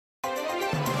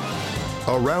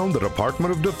around the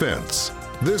Department of Defense.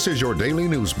 This is your daily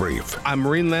news brief. I'm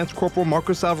Marine Lance Corporal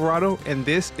Marcos Alvarado, and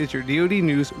this is your DoD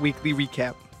News Weekly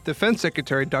Recap. Defense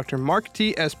Secretary Dr. Mark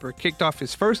T. Esper kicked off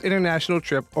his first international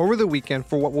trip over the weekend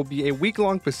for what will be a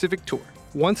week-long Pacific tour.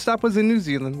 One stop was in New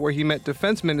Zealand, where he met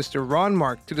Defense Minister Ron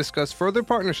Mark to discuss further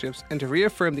partnerships and to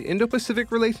reaffirm the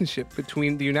Indo-Pacific relationship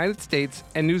between the United States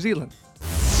and New Zealand.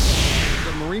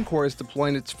 The Marine Corps is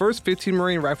deploying its first 15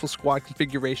 Marine Rifle Squad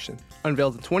configuration,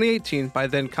 unveiled in 2018 by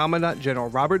then Commandant General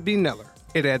Robert B. Neller.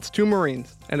 It adds 2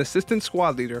 Marines, an assistant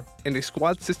squad leader, and a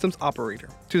squad systems operator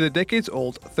to the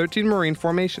decades-old 13 Marine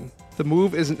formation. The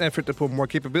move is an effort to put more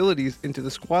capabilities into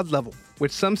the squad level,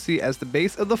 which some see as the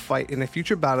base of the fight in a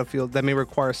future battlefield that may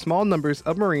require small numbers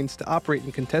of Marines to operate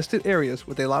in contested areas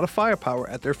with a lot of firepower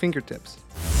at their fingertips.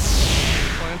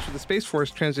 Plans for the Space Force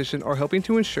transition are helping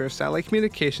to ensure satellite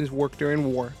communications work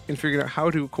during war, and figuring out how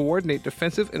to coordinate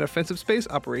defensive and offensive space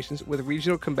operations with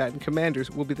regional combatant commanders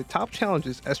will be the top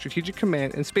challenges as Strategic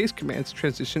Command and Space Command's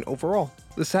transition overall.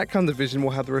 The SATCOM division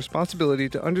will have the responsibility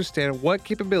to understand what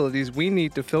capabilities we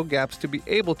need to fill gaps to be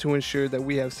able to ensure that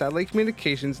we have satellite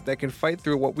communications that can fight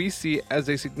through what we see as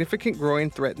a significant growing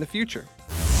threat in the future.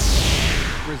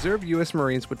 Reserve U.S.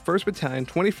 Marines with 1st Battalion,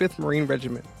 25th Marine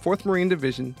Regiment, 4th Marine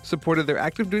Division supported their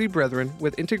active duty brethren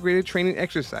with Integrated Training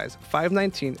Exercise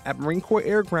 519 at Marine Corps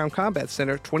Air Ground Combat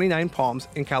Center 29 Palms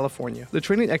in California. The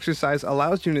training exercise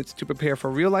allows units to prepare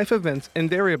for real-life events and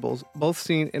variables, both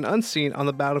seen and unseen on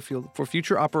the battlefield, for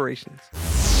future operations.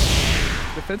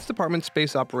 Defense Department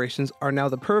space operations are now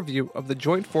the purview of the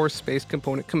Joint Force Space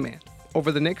Component Command.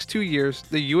 Over the next 2 years,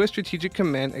 the U.S. Strategic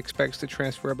Command expects to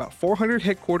transfer about 400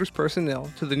 headquarters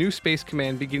personnel to the new Space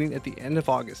Command beginning at the end of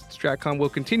August. STRATCOM will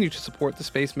continue to support the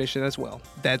space mission as well.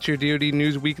 That's your DoD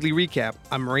News Weekly Recap.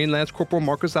 I'm Marine Lance Corporal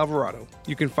Marcos Alvarado.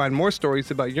 You can find more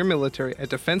stories about your military at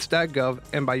defense.gov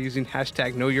and by using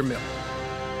 #KnowYourMil.